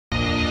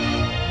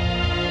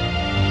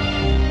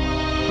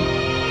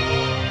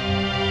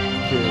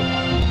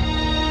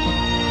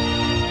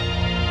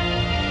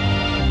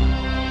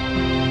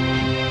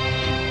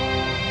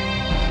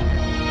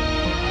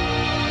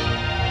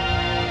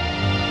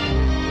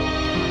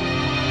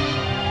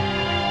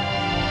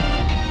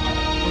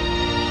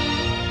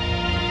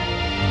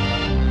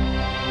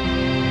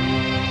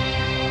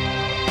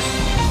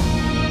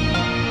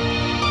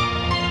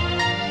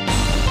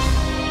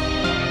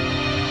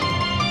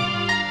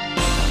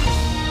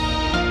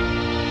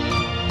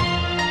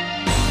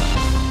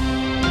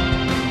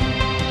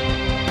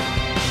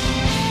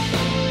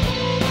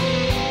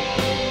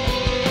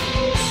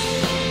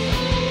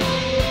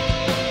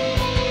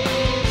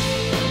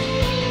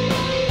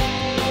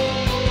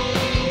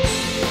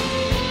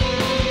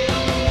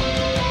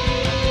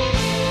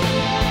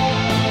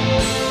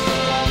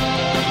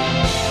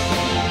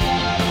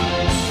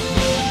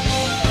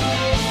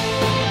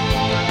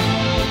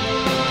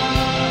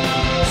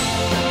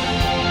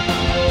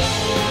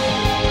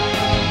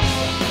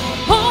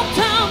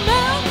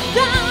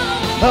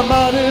The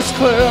mud is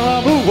clear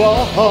on the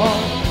wall.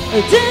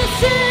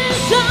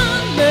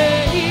 Decision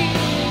made.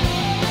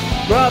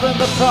 Grabbing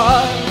the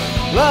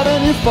tide,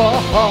 letting you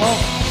fall.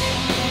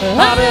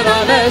 How did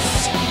I miss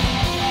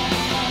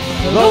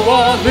the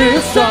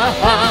warning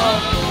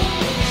sound?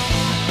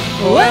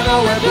 When the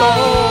wind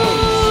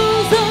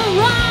blows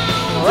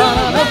around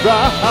and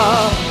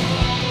around,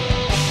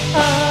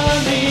 I'm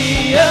the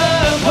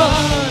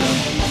one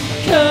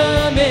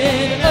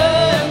coming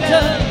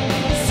undone,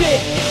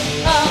 sick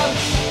of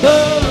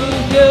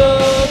both your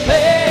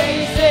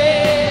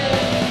faces.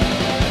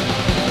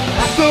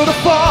 After the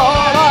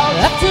fallout,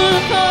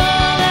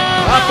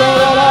 after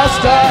the last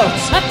doubt,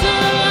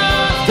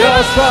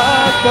 you'll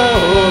cry for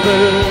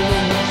this,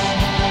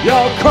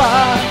 you'll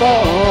cry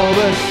for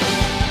this.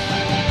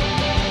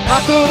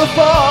 After the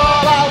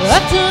fallout,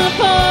 after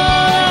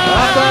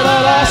the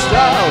last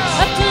doubt,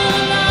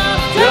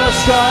 you'll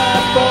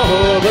strive for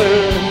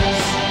this,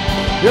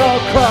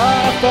 you'll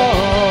cry for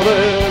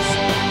this.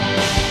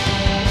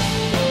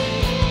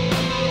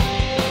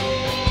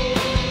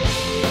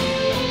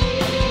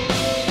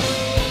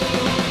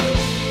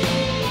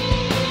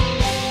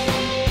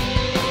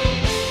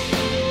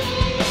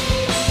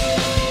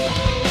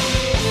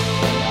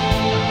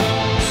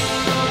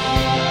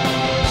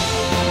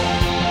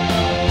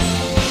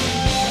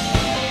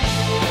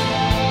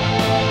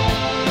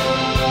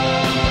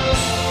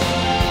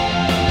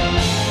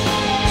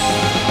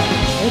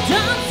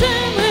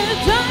 Dancing with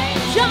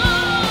danger,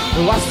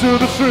 Lost to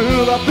the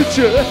thrill of the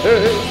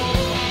chase.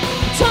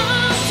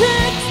 time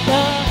takes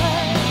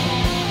time.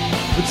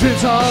 The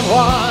dreams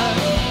unwind,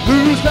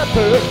 lose their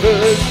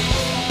pace.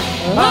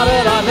 How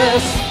did I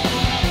miss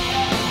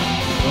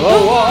The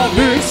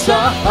warning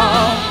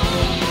sound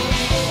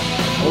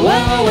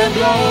when the wind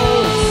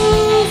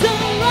blows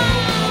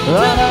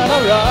around and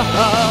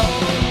around?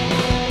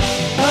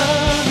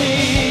 I'm the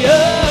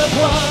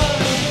one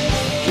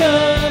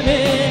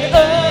coming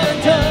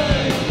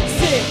undone,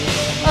 sick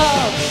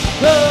of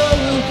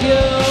both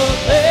your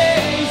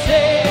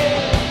faces.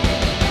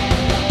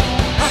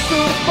 after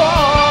the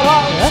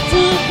fallout,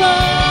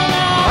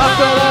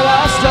 after the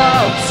last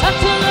doubt.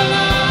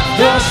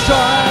 You'll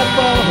strive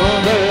for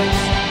this,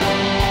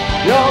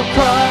 you'll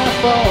cry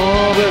for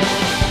this.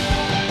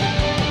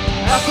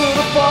 After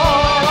the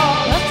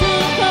fallout,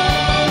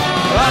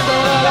 after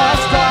the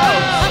last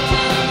doubt.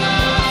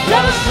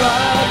 You'll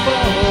strive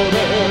for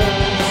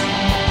this,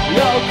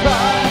 you'll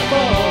cry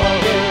for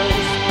this.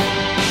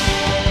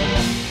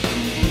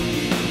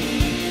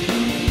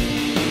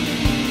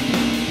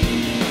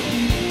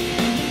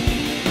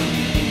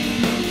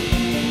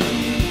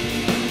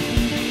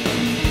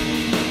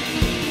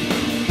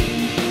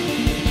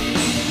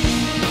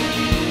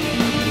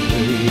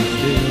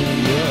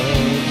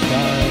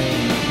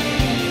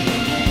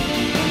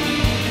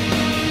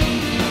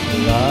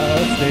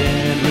 Lost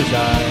and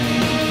resigned.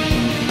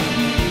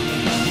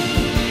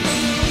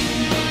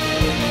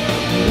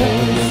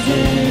 Lost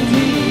and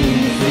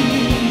easy,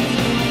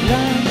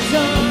 like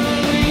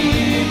on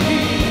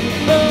repeat,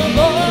 the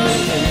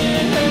voice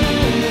in her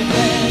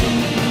brain.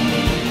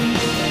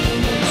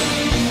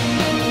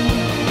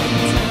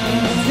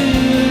 Time to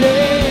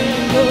let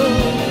go.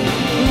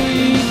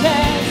 We've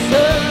had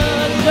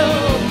such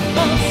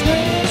low on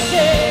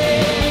scripted.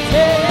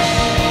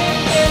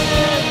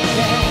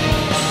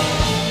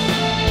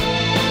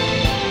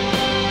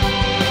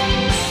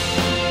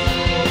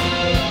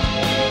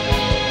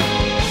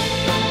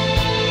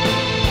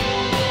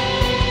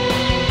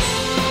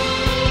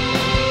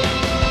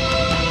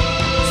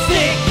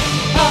 Sick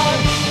of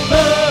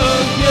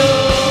both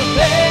your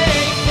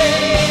faces.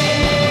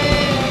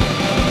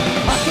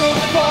 After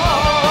the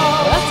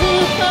fallout,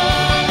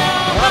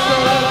 after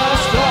the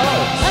last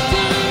doubt.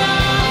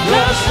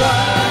 You'll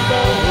strive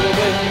for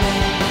this,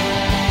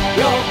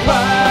 you'll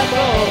cry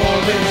for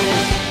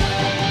this.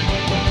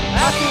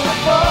 After the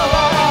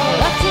fallout,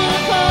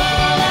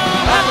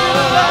 after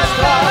the last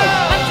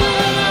doubt.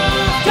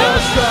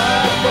 You'll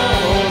strive for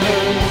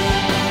this,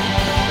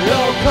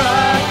 you'll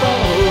cry for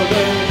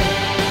this.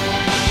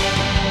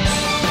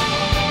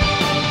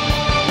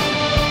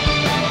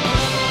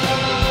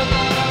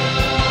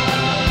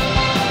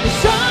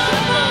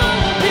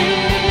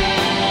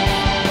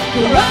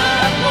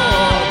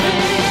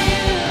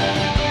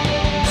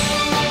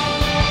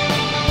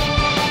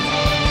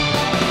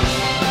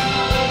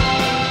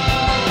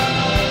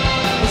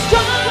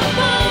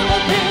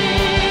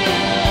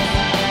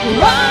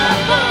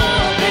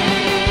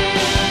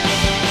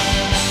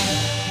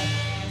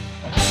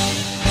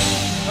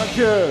 Thank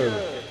you.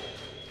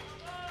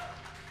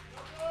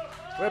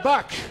 We're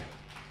back.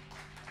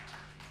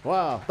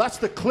 Wow, that's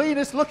the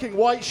cleanest looking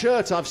white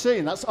shirt I've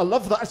seen. I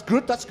love that. That's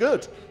good. That's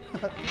good.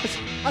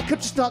 I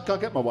could just not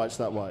can't get my whites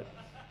that white.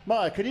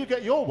 Maya, can you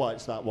get your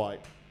whites that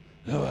white?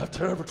 No, I have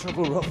terrible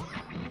trouble, Rob.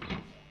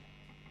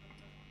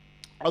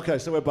 Okay,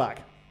 so we're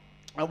back.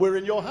 And we're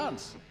in your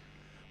hands.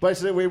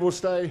 Basically, we will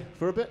stay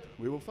for a bit.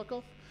 We will fuck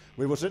off.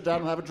 We will sit down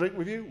and have a drink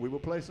with you. We will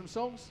play some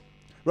songs.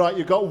 Right,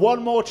 you've got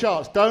one more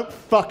chance. Don't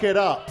fuck it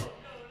up.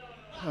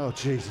 Oh,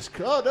 Jesus.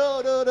 Oh,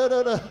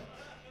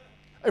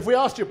 no. If we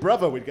asked your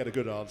brother, we'd get a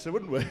good answer,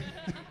 wouldn't we?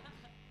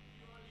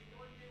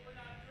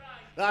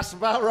 That's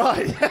about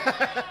right.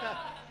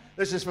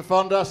 This is for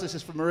Fondas, this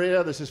is for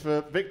Maria, this is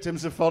for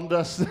victims of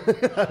Fondas.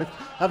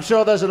 I'm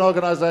sure there's an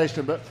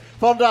organisation, but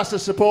Fondas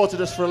has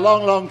supported us for a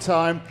long, long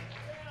time.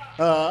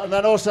 And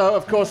then also,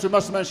 of course, we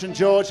must mention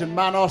George and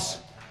Manos,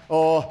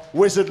 or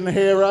Wizard and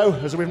Hero,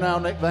 as we've now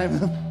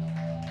nicknamed them.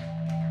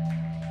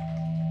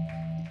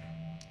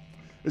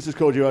 This is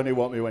called You Only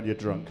Want Me When You're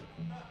Drunk.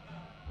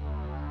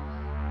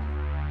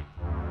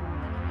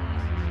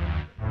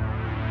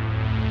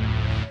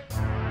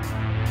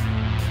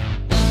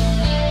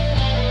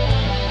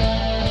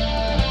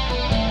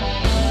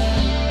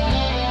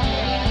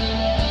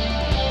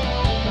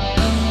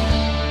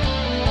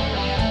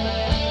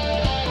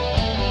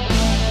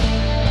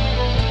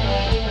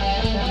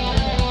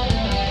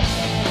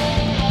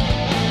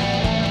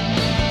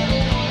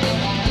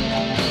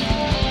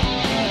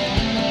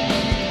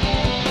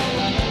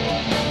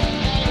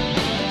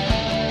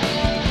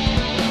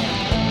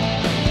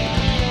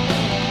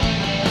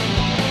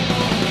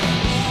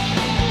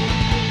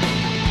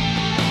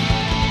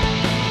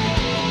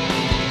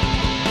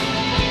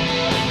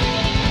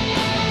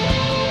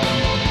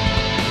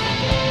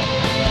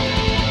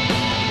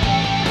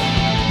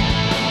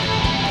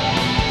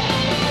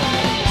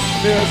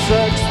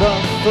 Sex, the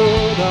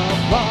food of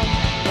fun,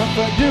 and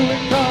for you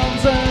it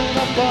comes in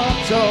a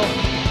bottle.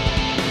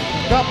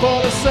 A couple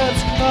of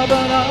sets of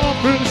an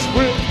Irish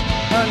whip,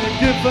 and you're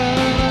given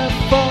it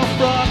for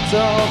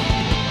throttle.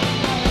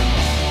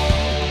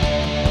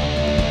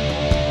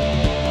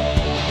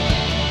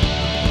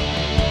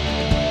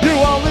 You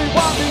only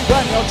want me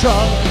when you're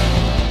drunk.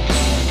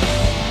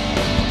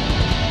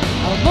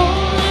 I'm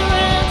only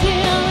around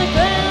here like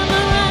I'm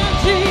around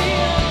here.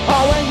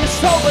 Oh, when you're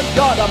sober,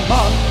 got a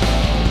month.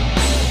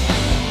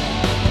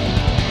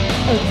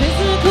 A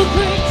physical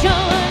creature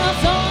and a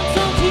song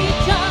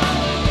teacher.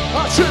 I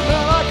treat me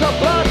like a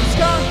bloody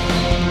skunk.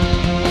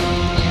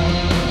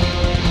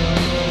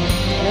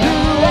 You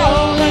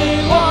only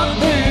want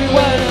me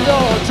when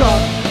you're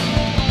drunk.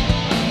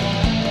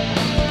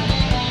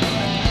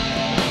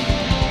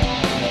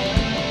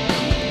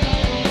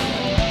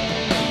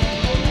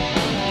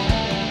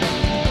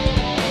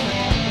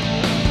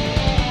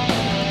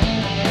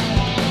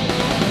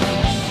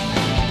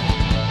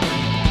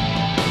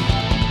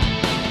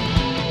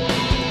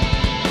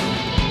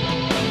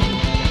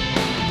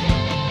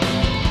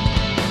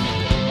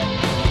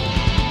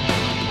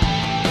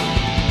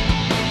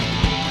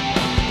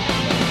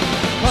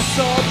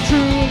 Of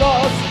true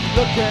love's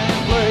looking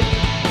bleak.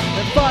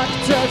 In fact,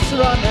 it's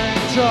running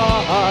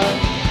dry.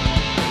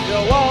 You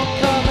won't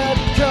commit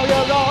till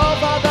you're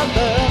over the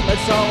limit,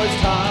 so it's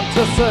time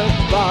to say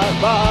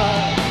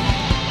bye-bye.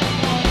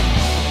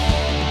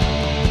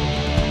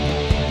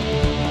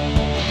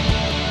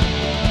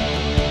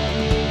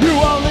 You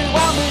only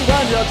want me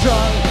when you're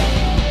drunk.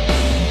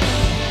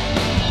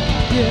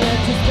 You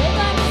have to stay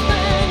like a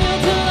Spaniel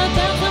till I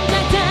down from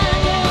Jack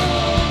Daniel.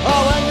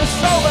 Oh, when you're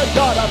sober,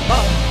 got a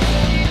month.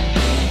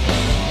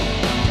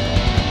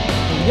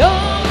 You're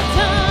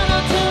return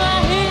until I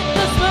hit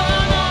the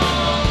Smyrna.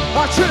 I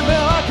treat me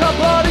like a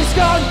bloody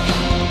skunk.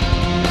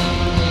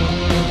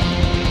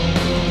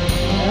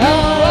 I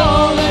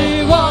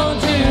only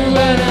want you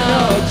when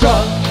I'm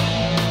drunk.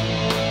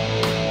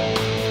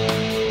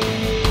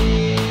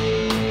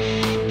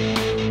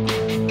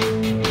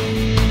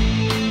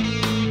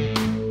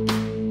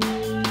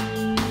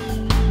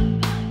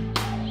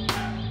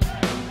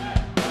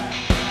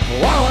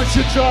 Why won't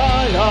you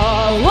try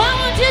hard? Why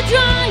won't you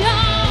try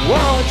hard? Why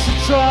won't you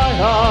try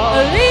A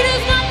hard?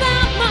 leader's not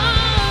that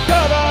much.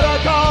 Give it a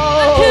go.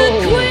 I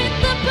could quit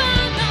the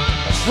burner.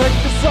 Slick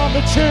this on the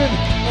chin.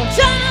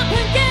 Shut up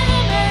and get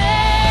on me.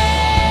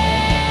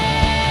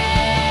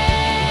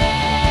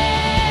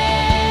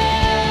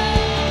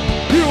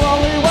 You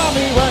only want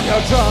me when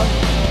you're drunk.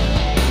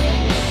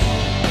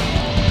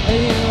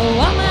 You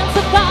want my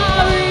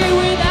safari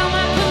without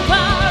my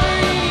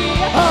Campari.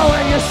 Oh,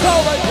 when you're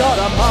sober, you're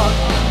a monk.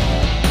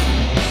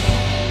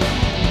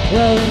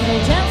 There's no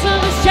chance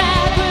of a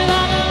shag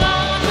without a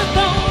lot of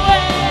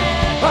throwing.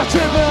 I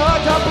treat me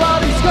like a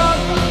bloody skunk.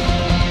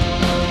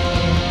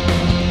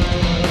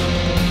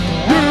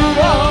 You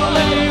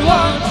only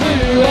want to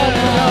when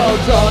you're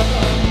drunk.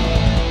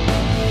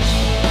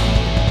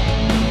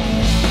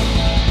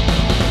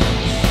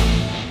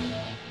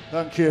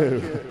 Thank you.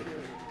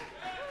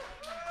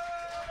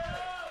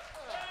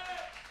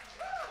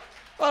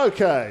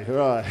 Okay,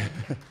 right.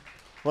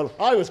 Well,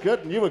 I was good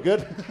and you were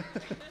good.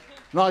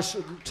 Nice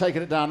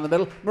taking it down in the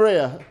middle.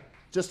 Maria,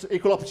 just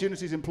equal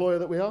opportunities employer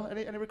that we are.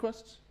 Any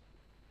requests?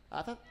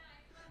 Arthur?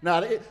 No.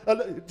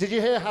 Did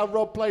you hear how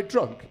Rob played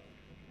drunk?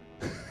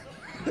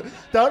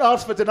 Don't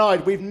ask for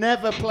denied. We've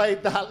never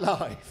played that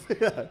live.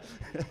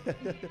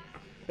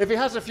 If he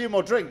has a few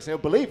more drinks, he'll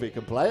believe he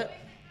can play it.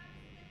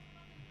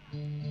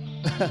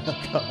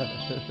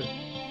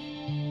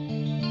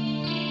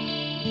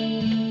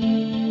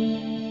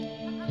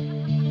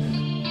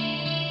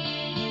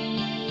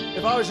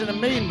 If I was in a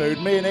mean mood,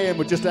 me and Ian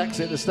would just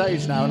exit the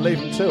stage now and leave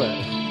him to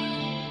it.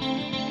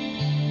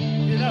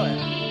 know it?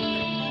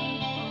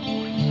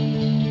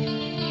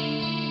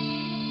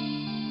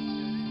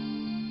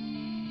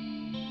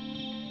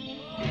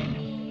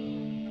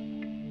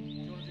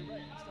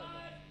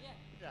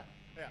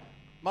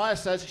 Maya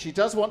says she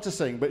does want to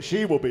sing, but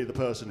she will be the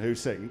person who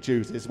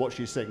chooses what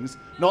she sings,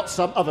 not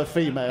some other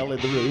female in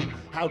the room.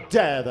 How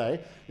dare they?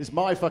 It's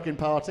my fucking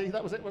party.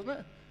 That was it, wasn't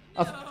it?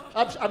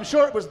 I'm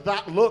sure it was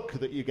that look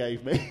that you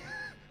gave me.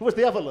 It was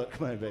the other look,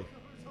 maybe.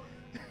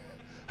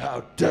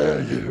 How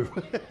dare you?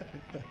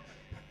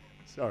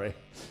 Sorry.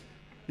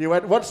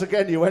 Once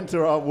again, you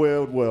enter our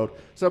weird world.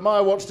 So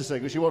Maya wants to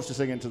sing, but she wants to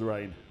sing Into the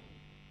Rain.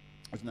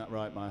 Isn't that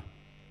right, Maya?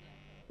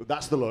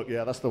 That's the look,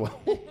 yeah, that's the one.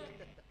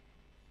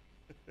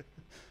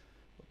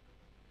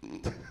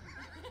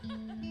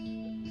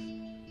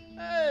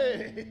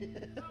 Hey!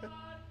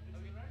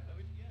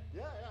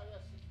 Yeah,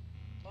 yes.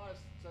 Maya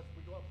said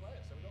we go and play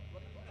it, so we don't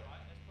bloody play it.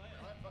 Right, let's play it.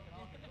 I'm fucking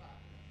arguing that.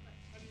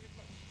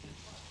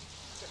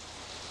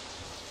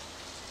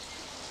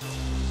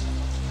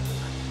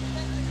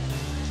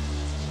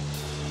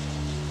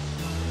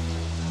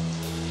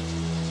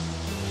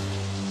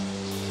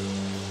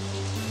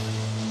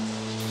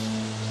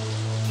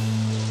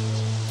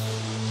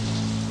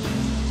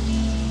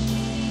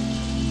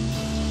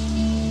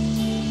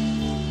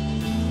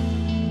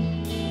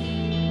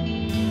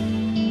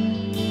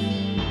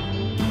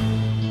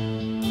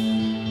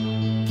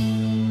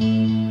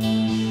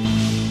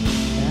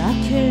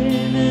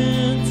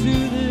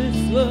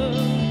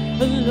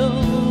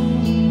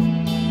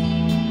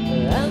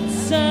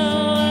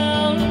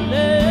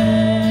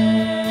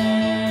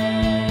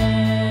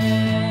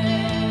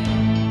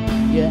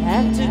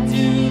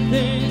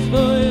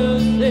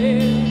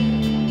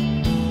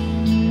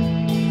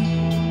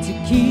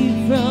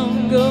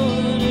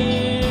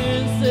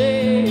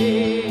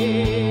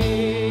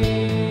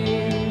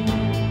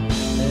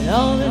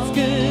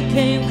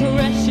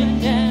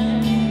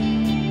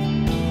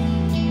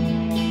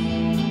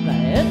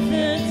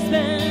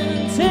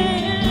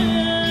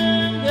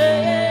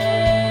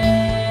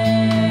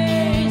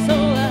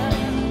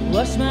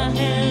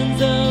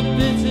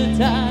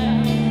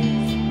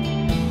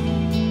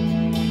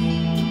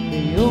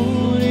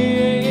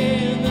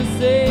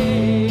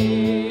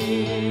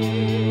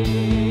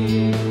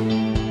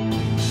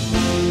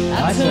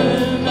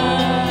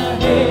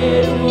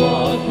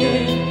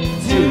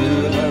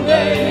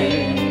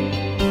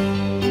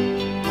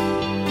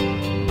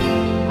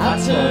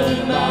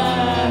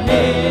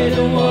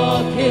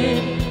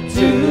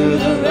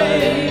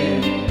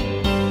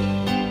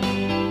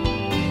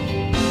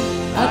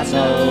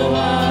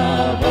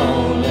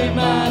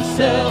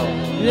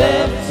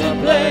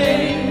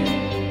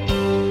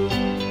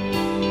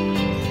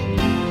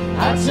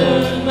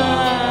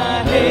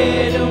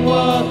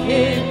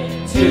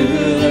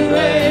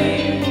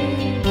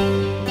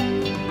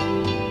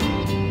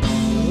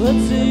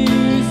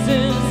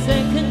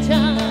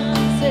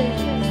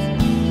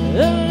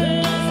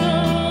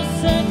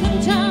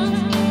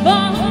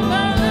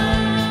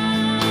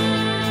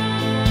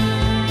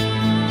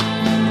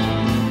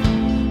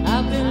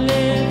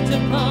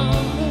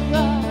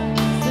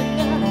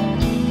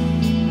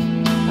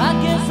 I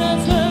guess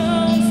that's where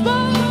I'm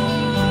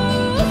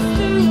supposed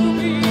to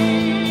be.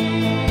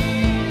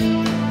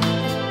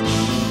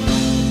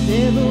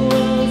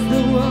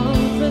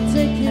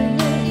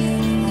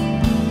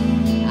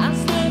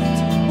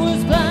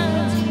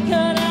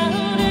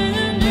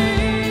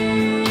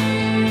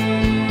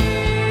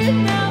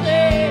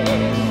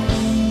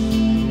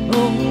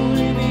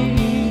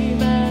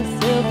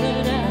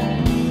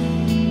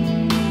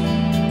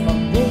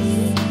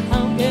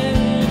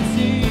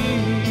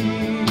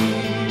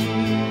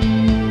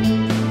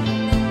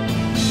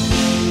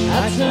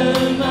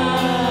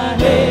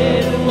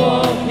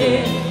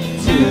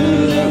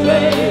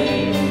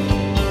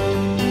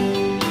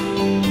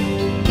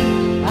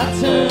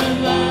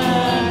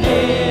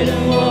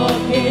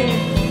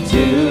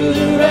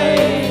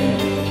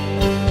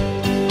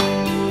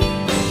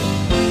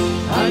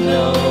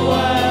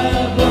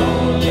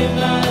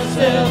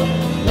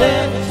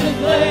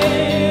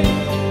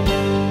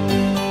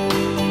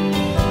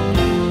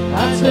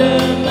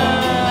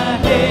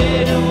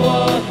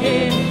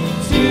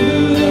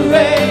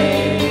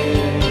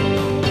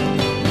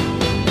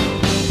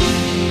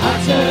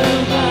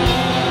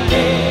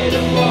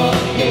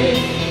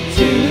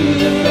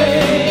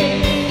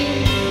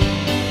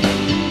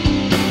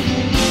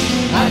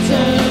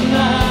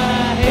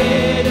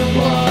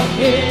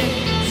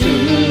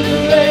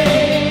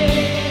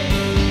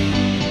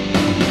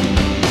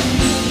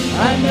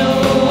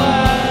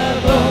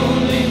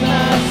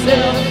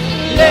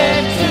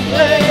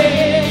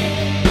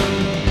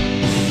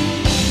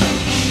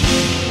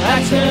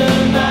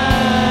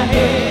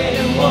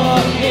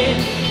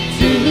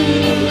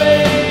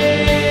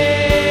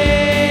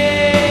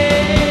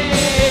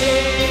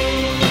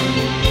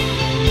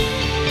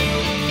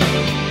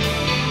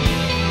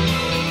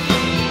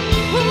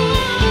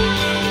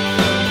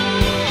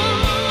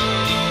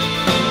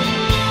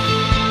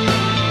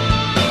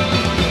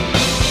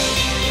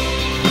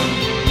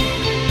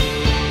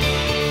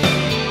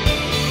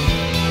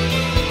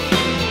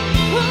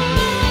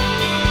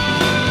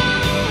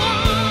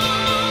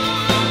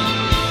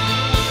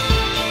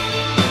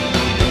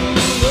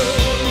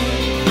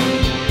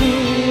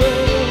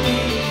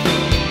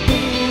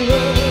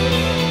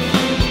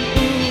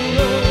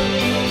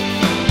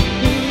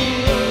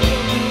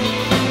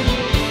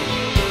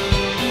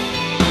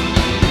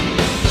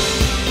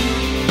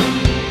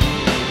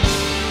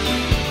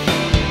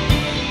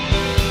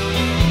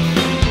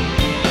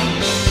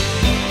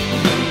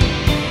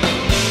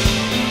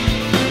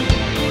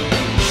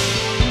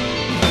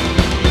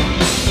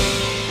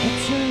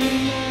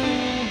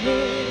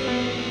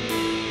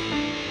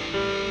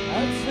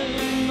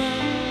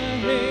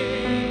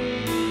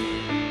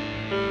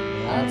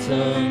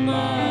 turn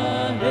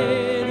my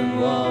head and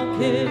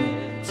walk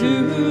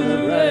into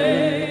the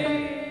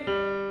rain.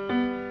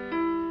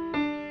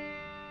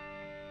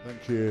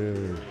 Thank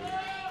you.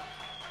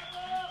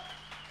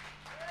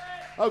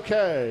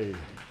 Okay,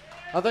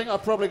 I think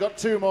I've probably got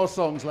 2 more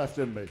songs left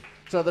in me.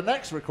 So the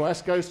next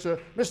request goes to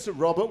Mr.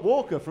 Robert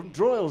Walker from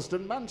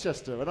Droylsden,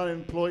 Manchester, an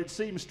unemployed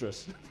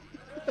seamstress.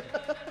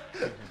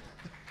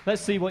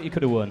 Let's see what you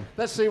could have won.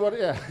 Let's see what,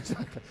 yeah,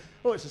 exactly.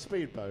 Oh, it's a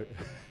speedboat.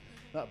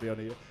 That'd be on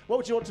here. What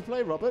would you want to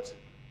play, Robert?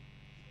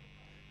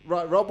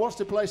 Right, Rob wants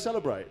to play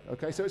Celebrate.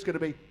 Okay, so it's going to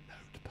be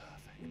Note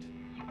Perfect.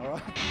 All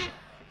right?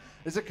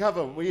 It's a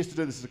cover. We used to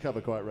do this as a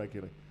cover quite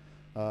regularly.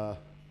 I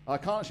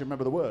can't actually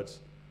remember the words,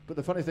 but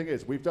the funny thing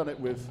is, we've done it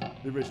with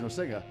the original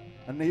singer,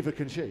 and neither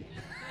can she.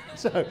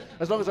 So,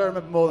 as long as I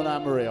remember more than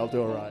Anne-Marie, I'll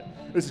do all right.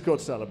 This is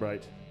called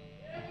Celebrate.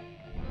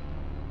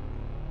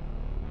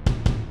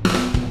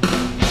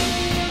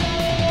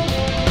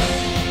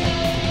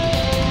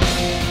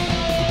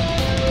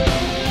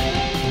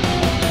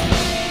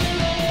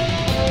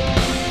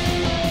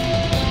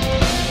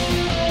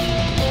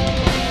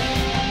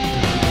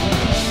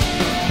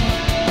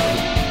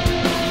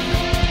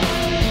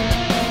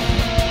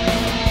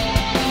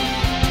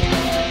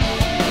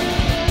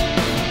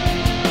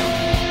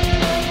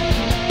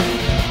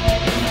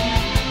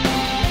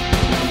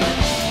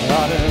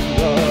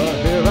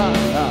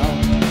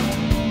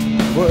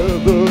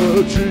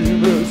 The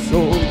dream is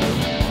sold. I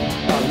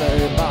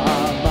lay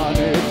my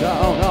money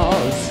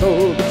down,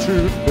 so the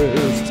truth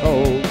is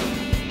told.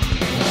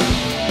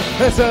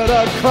 Is it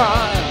a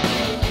crime?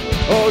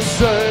 Or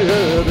say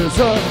it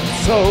isn't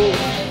so?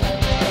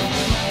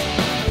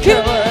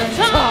 Killing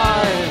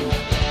time,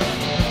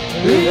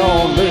 the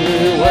only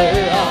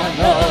way I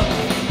know.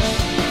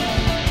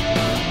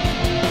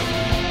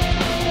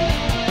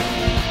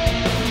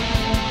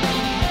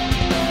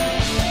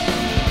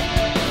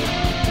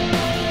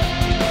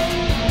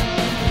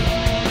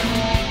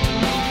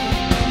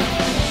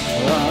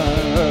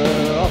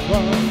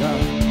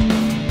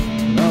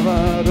 No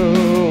matter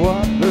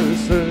what they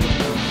say,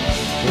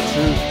 the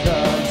truth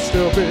can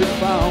still be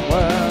found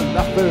when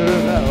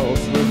nothing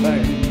else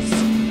remains.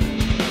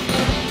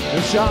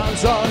 It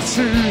shines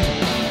unseen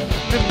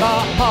in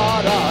my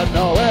heart, I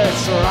know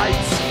it's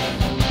right.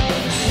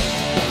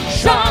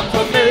 Shine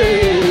for me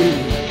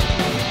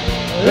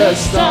this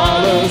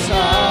starless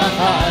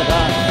night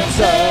and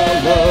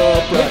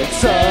celebrate,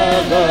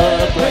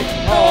 celebrate,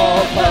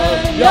 open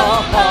your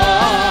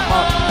heart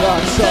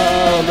and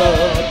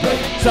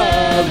celebrate,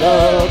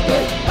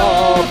 celebrate,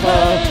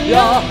 open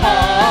your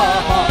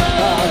heart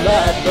and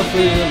let the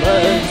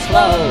feelings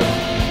flow.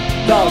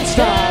 Don't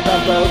stand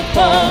and look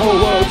for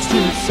words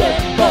to say,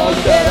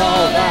 forget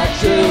all that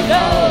you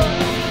know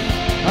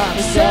and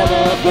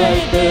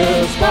celebrate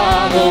this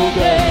final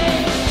day.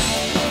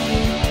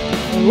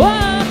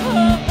 Whoa.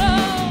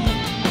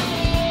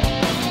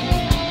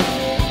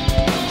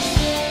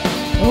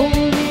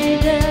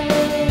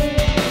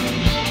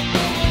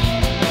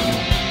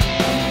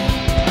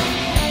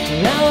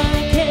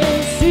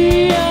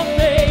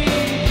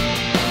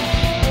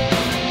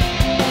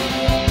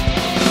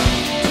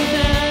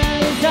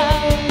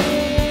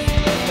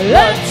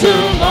 Let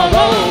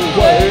tomorrow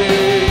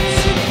wait.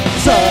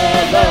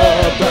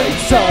 Celebrate,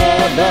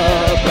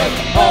 celebrate,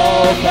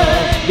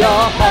 open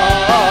your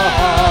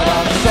heart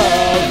and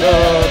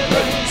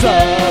celebrate,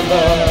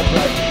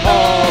 celebrate,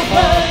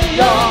 open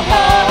your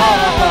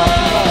heart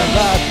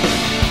and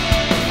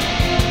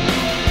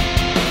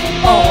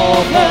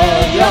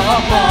open your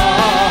heart,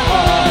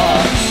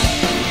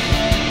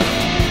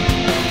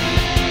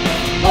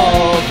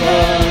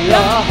 open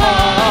your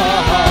heart.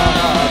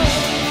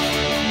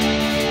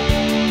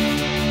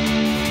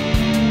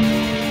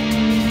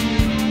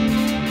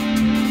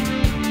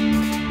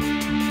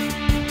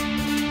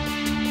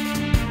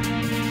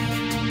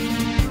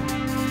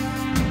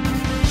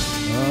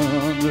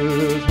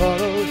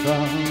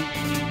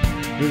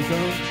 We've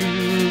come to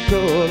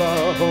call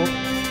our home.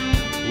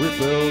 We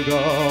build a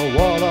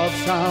wall of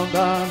sound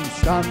and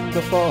stand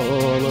or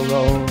fall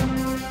alone.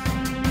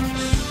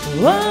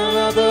 While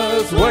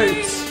others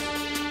wait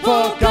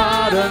for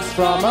guidance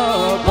from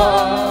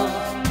above,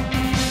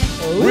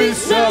 we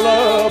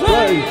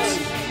celebrate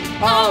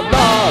our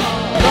love,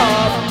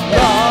 love,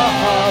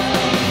 love.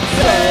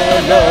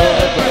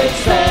 Celebrate,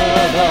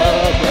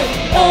 celebrate,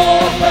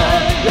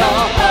 open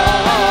your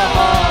heart.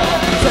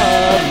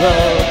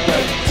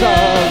 Celebrate,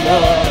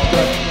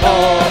 celebrate,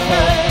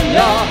 open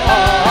your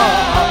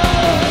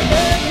heart.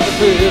 Let the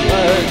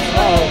feelings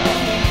flow.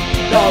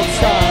 Don't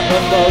stand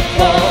and look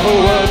for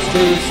words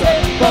to say.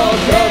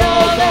 Forget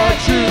all that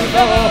you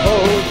know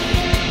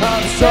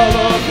and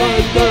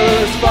celebrate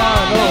this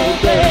final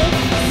day.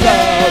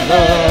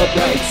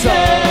 Celebrate,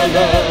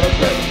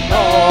 celebrate,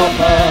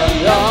 open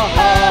your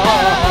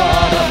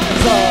heart.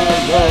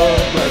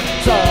 Celebrate,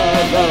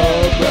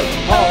 celebrate,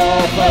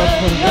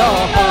 open your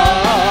heart.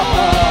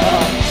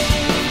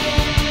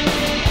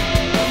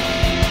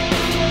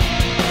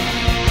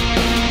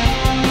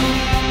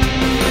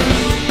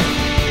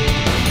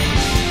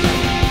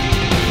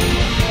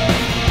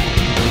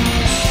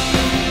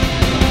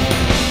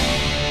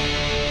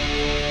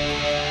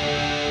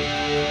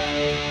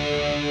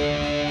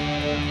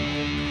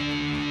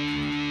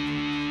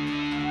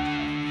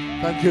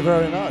 Thank you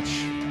very much.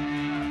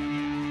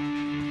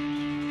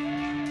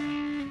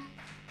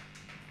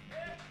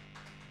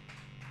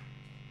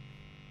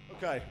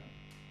 Okay.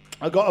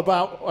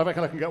 I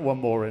reckon I can get one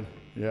more in.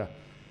 Yeah.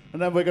 And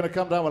then we're going to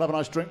come down, we'll have a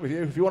nice drink with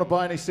you. If you want to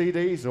buy any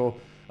CDs or...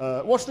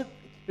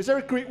 is there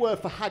a Greek word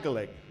for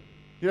haggling?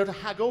 You know to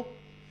haggle?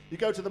 You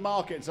go to the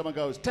market and someone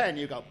goes, 10,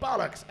 you go,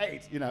 bollocks,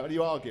 8, you know, and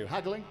you argue.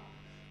 Haggling?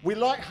 We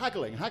like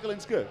haggling.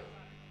 Haggling's good.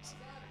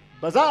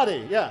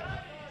 Bazari,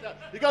 yeah.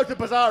 You go to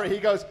Bazari, he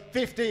goes,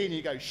 15,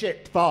 you go,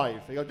 shit,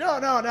 5. He goes,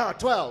 no,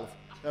 12.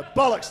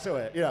 Bollocks to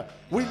it, you know.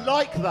 We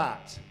like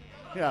that.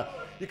 You know,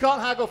 you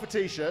can't haggle for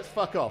T-shirts,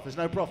 fuck off, there's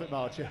no profit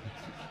margin.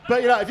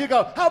 But, you know, if you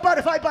go, how about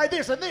if I buy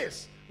this and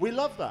this? We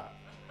love that.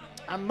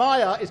 And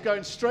Maya is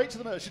going straight to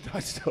the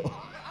merchandise store.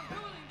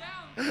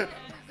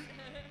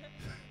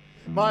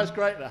 Maya's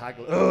great at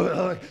haggling.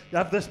 You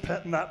have this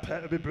pet and that pet,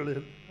 it'd be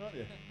brilliant. Aren't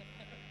you?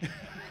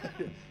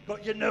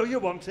 But you know you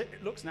want it,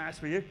 it looks nice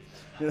for you.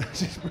 You know,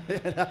 she's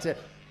brilliant at it.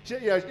 You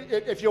know,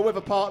 if you're with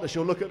a partner,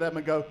 she'll look at them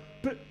and go,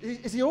 but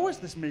is he always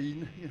this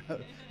mean? You know,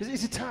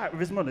 is he tight with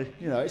his money?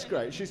 you know, it's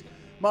great.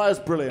 Maya's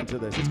brilliant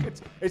at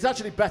this. It's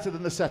actually better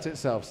than the set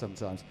itself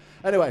sometimes.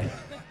 Anyway,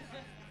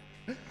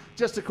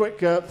 just a quick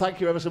thank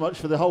you ever so much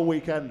for the whole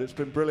weekend. It's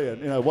been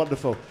brilliant, you know,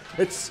 wonderful.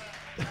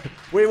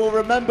 We will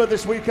remember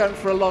this weekend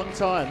for a long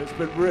time. It's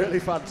been really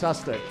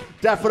fantastic.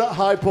 Definite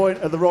high point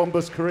of the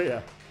Rhombus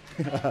career.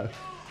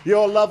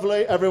 You're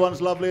lovely,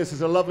 everyone's lovely. This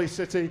is a lovely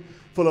city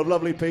full of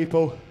lovely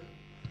people.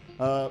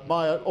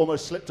 Maya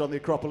almost slipped on the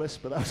Acropolis,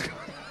 but that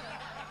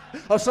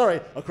was... Oh,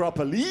 sorry,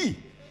 Acropoli.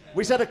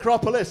 We said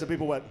Acropolis, and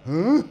people went,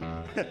 huh?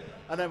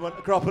 And then went,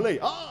 Acropoli.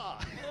 Ah!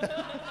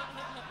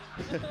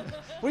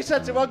 We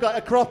said to one guy,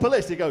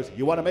 Acropolis. He goes,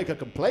 you want to make a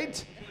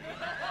complaint?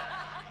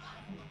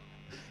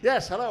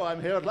 Yes, hello, I'm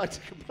here. I'd like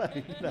to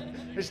complain.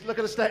 Just look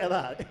at the state of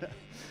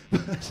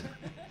that.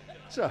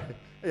 Sorry.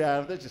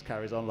 Yeah, it just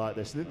carries on like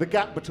this. The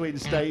gap between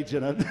stage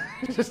and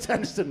it just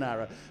tends to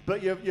narrow.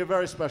 But you're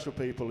very special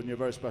people, and you're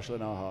very special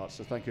in our hearts.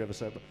 So thank you ever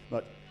so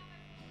much.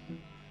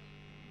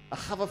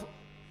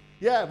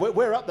 Yeah,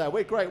 we're up there.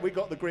 We're great. We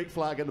got the Greek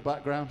flag in the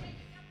background.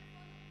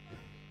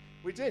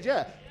 We did,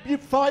 yeah.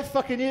 5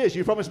 fucking years.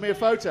 You promised me a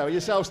photo of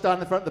yourself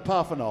standing in front of the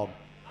Parthenon.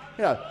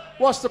 Yeah.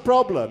 What's the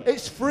problem?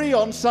 It's free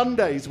on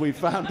Sundays. We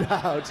found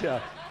out.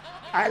 Yeah.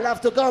 I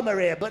love to go,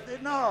 Maria, but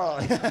no.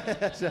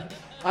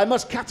 I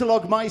must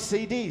catalogue my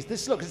CDs.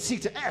 This look, C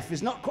to F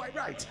is not quite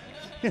right.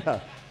 Yeah.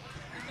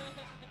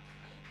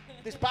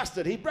 This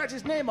bastard, he bred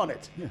his name on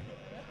it.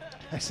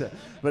 Yeah.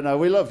 But no,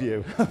 we love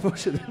you.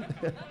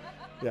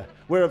 Yeah,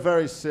 we're a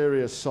very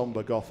serious,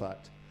 somber goth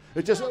act.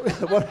 It just,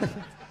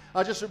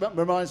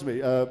 reminds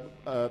me.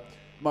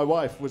 My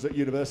wife was at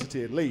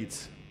university in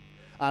Leeds,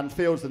 and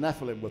Fields the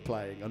Nephilim were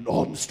playing, and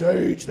on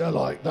stage they're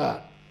like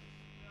that.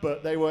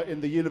 But they were in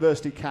the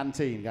university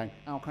canteen going,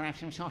 oh, can I have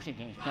some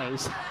sausages,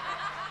 please?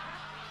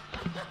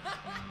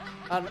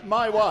 And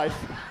my wife,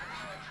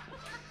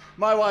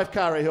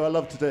 Carrie, who I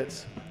love to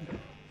bits,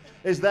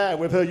 is there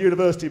with her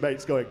university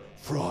mates going,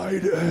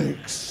 fried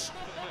eggs,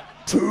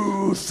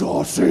 2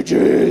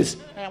 sausages.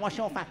 Yeah, what's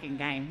your fucking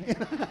game?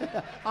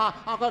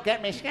 I've got to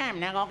get me scam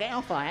now, I'll get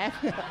off I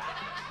have.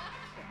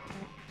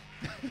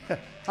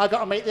 I've got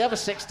to meet the other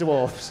 6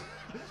 dwarfs.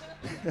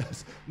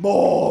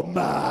 More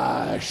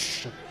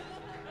mash.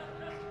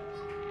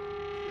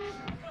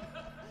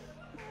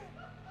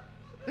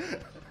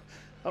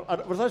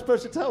 Was I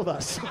supposed to tell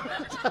that?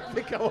 I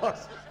think I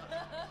was.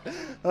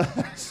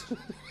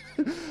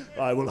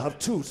 I will have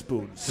 2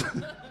 spoons.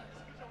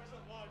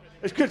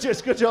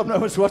 It's good job no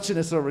one's watching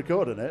this or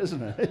recording it,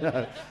 isn't it? You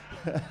know.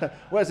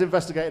 Where's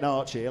Investigating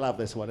Archie? He'll have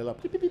this one. He'll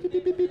have... Beep, beep, beep,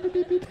 beep, beep, beep,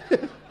 beep, beep.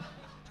 He's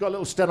got a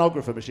little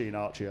stenographer machine,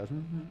 Archie has.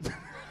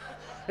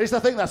 I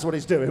think that's what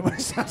he's doing when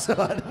he sounds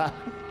like that.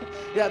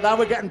 Yeah, now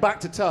we're getting back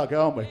to tug,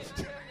 aren't we?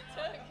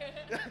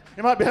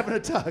 You might be having a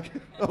tug.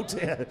 Oh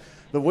dear,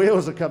 the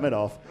wheels are coming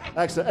off.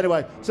 Excellent.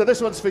 Anyway, so this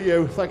one's for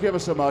you. Thank you ever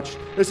so much.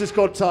 This is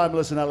called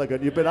Timeless and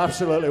Elegant. You've been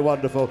absolutely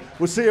wonderful.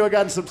 We'll see you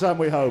again sometime,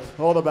 we hope.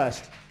 All the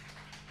best.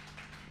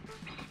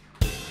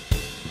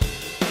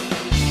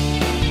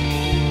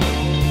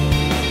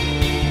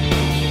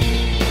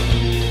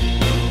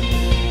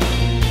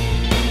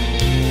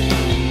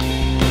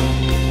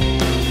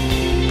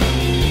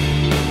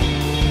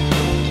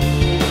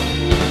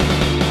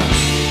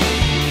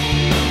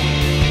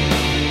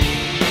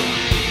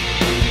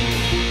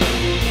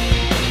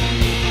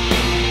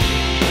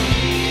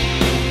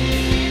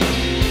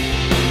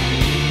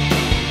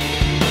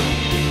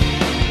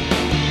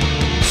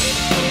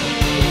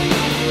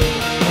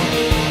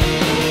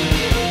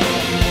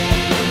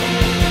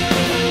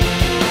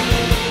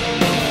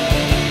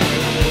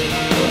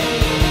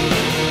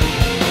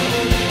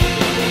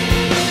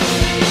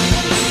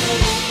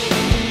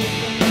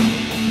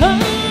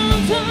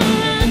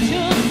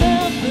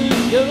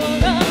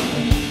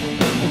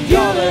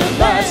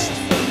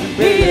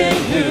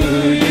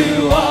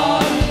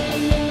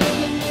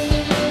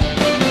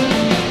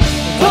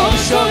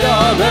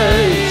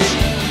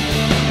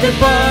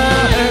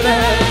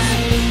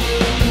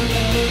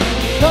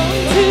 Come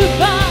too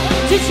far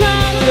to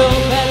try to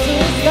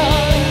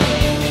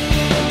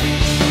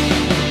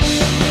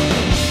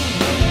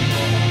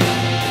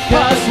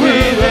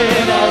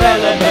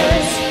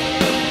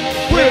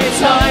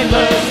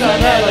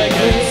and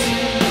elegance.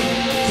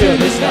 To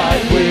this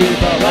night we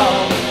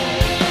belong.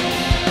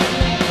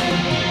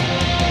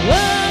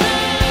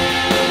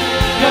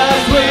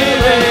 'Cause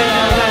we're in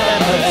our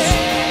elements.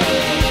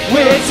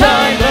 We're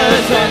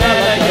timeless and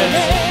elegant.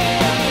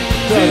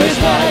 To this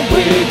night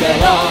we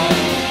belong.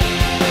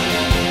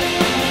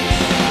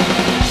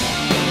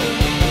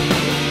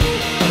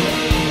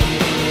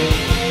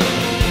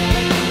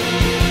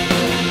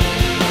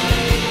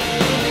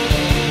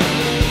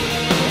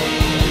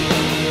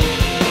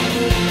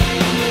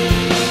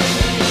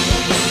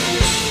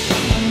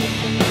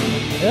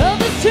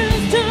 Others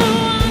choose to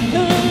walk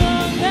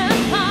along that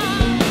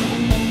path.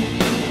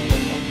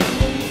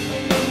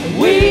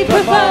 We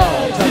prefer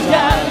to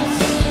dance.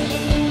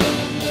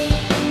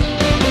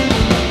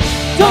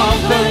 Don't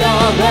feel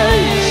your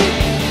rage,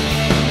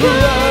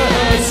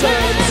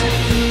 innocence,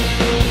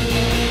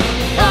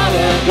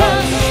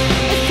 arrogance.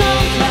 It's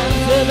sometimes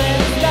the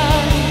best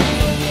done.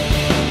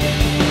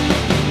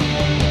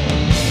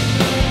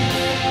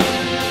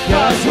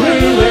 'Cause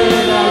we're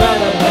in our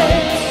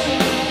elements.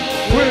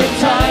 We're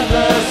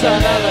timeless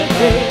and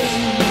elegant.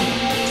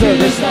 To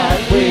this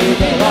night we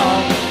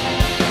belong.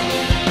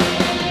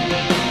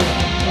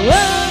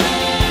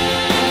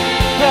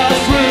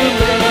 'Cause we're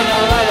in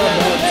our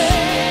elements.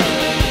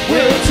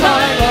 We're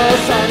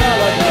timeless and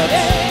elegant.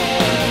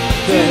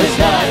 To this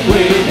night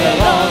we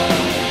belong.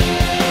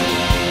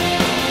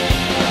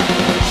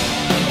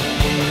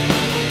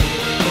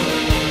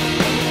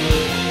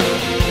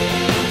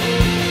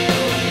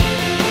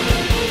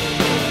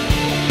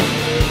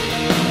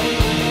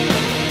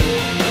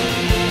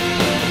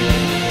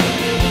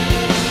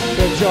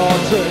 Get your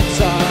drinks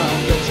on,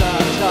 get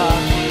your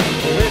shot.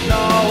 With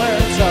no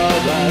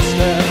interest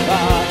in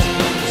that.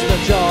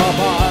 Spit your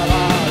mile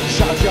and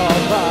shut your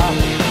mouth.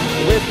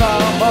 We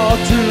found more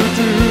to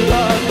do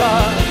than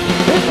that.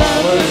 If I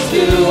was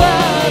you,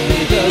 I'd be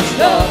good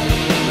stuff.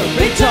 The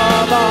big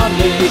time on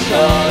me,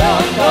 short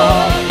on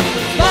God.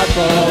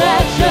 Mindful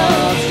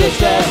actions,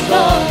 distress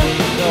love.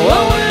 The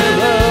one we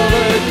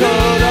really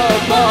could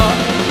afford.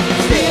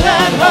 Steal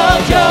and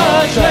hold your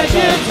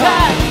treasure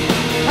tight.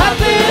 Up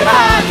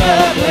behind the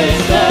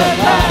blister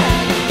pack.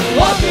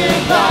 Walking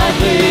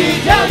blindly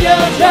down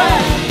your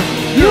track.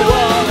 You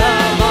will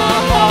never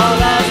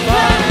hold us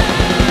back.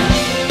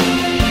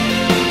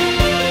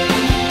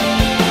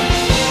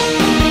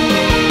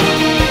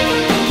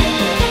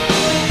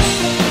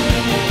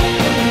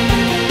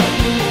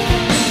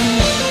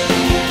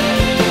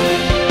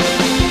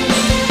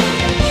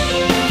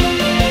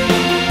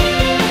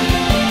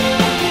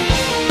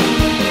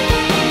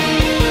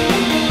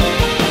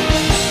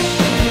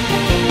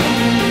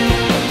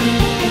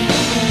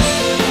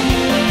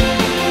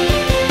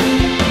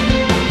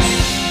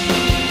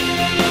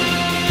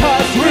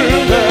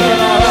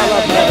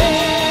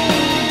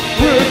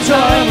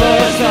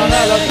 Timeless and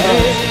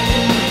elegant.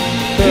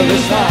 To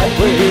this night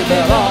we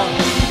belong.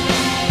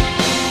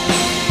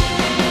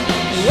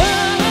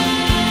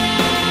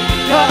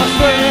 'Cause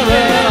we're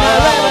in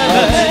our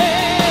element.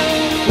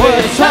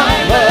 We're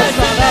timeless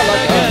and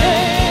elegant.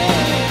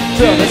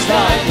 To this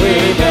night we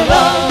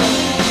belong.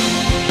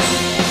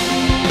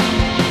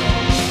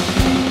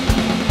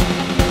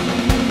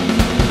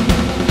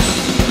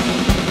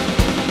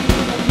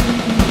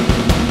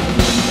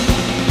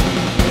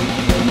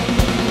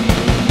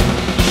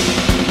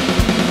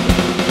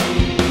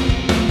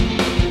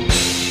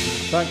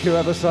 Thank you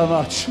ever so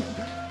much.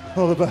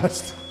 All the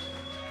best.